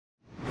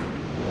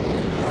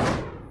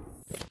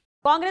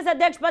कांग्रेस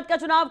अध्यक्ष पद का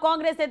चुनाव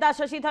कांग्रेस नेता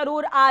शशि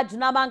थरूर आज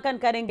नामांकन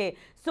करेंगे।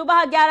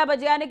 सुबह 11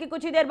 बजे यानी कि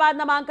कुछ ही देर बाद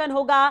नामांकन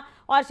होगा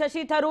और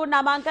शशि थरूर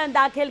नामांकन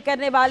दाखिल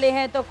करने वाले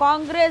हैं। तो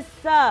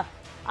कांग्रेस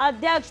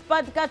अध्यक्ष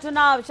पद का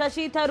चुनाव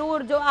शशि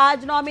थरूर जो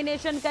आज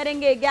नॉमिनेशन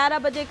करेंगे, 11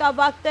 बजे का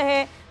वक्त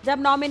है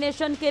जब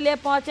नॉमिनेशन के लिए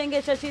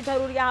पहुंचेंगे शशि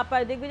थरूर। यहां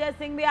पर दिग्विजय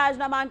सिंह भी आज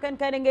नामांकन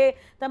करेंगे।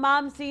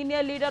 तमाम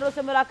सीनियर लीडरों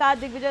से मुलाकात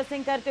दिग्विजय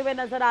सिंह करते हुए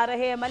नजर आ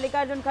रहे हैं।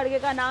 मल्लिकार्जुन खड़गे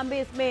का नाम भी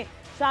इसमें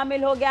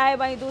शामिल हो गया है।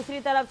 वहीं दूसरी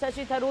तरफ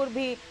शशि थरूर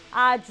भी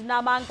आज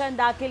नामांकन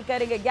दाखिल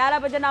करेंगे। 11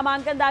 बजे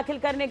नामांकन दाखिल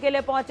करने के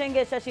लिए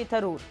पहुंचेंगे Shashi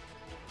Tharoor.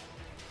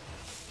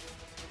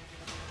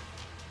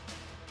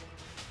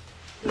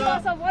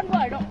 So one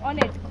word on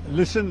it.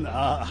 Listen,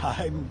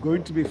 I'm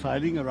going to be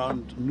filing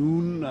around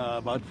noon,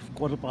 about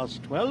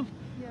 12:15.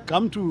 Yeah.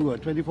 Come to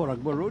 24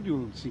 Akbar Road,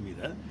 you'll see me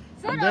there.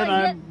 Sir, and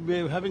then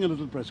we're having a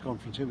little press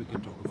conference here, we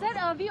can talk about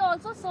Sir, we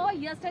also saw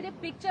yesterday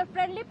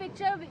friendly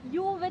picture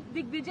you with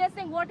Digvijay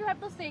Singh. What do you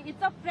have to say?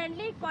 It's a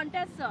friendly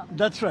contest, sir.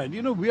 That's right.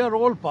 You know, we are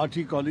all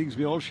party colleagues.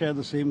 We all share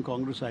the same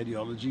Congress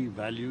ideology,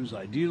 values,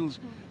 ideals.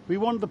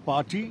 We want the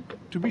party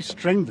to be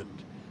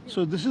strengthened.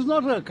 So this is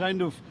not a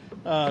kind of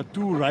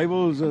two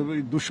rivals,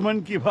 दुश्मन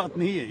की बात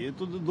नहीं है। ये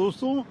तो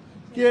दोस्तों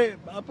के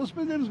आपस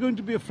में there is going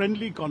to be a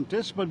friendly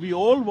contest, but we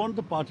all want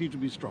the party to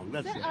be strong.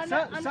 That's it.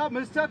 Sir,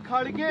 Mr.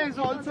 Khadge is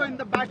also in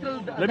the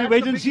battle. Let me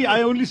wait and see.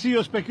 I only see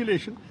your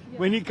speculation.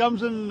 When he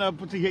comes and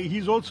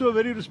he's also a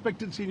very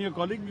respected senior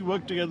colleague. We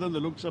work together in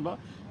the Lok Sabha.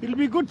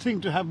 It'll be a good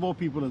thing to have more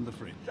people in the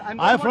fray.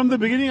 From the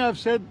beginning,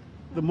 I've said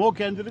the more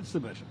candidates, the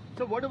better.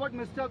 So what about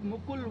Mr.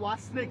 Mukul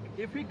Wasnik?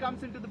 If he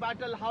comes into the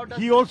battle, how does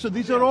he also?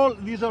 These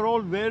are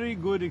all very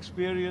good,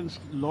 experienced,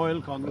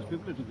 loyal Congress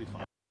people. It will be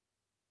fine.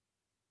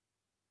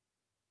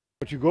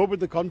 But you go with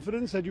the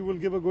confidence that you will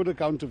give a good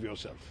account of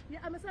yourself.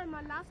 Yeah, sir,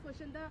 my last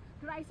question. The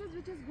crisis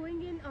which is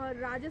going in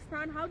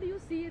Rajasthan, how do you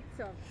see it,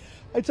 sir?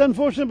 It's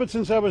unfortunate, but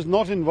since I was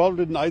not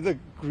involved in either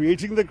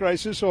creating the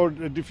crisis or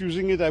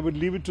diffusing it, I would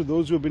leave it to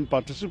those who have been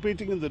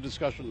participating in the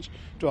discussions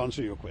to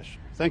answer your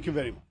question. Thank you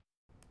very much.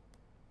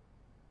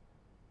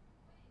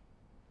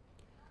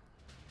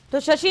 तो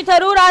शशि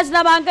थरूर आज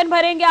नामांकन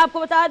भरेंगे। आपको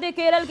बता दें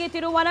केरल के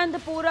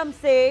तिरुवनंतपुरम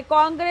से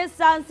कांग्रेस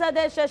सांसद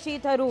है शशि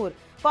थरूर।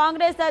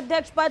 कांग्रेस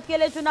अध्यक्ष पद के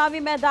लिए चुनावी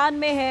मैदान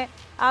में है।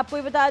 आपको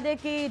ये बता दें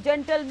कि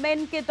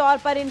जेंटलमैन के तौर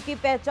पर इनकी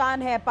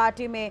पहचान है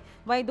पार्टी में।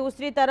 वहीं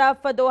दूसरी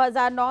तरफ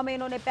 2009 में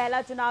इन्होंने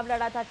पहला चुनाव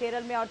लड़ा था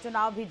केरल में और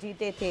चुनाव भी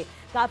जीते थे।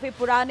 काफ़ी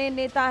पुराने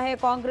नेता हैं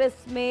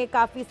कांग्रेस में,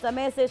 काफ़ी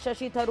समय से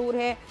शशि थरूर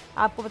हैं।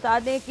 आपको बता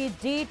दें कि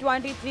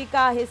G23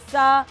 का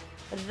हिस्सा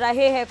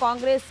रहे हैं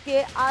कांग्रेस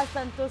के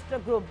असंतुष्ट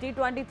ग्रुप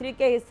G23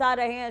 के हिस्सा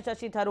रहे हैं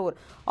शशि थरूर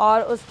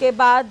और उसके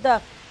बाद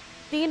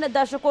 3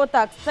 दशकों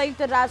तक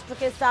संयुक्त राष्ट्र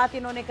के साथ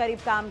इन्होंने करीब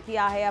काम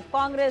किया है। अब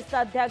कांग्रेस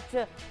अध्यक्ष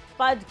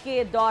पद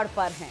के दौर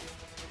पर हैं।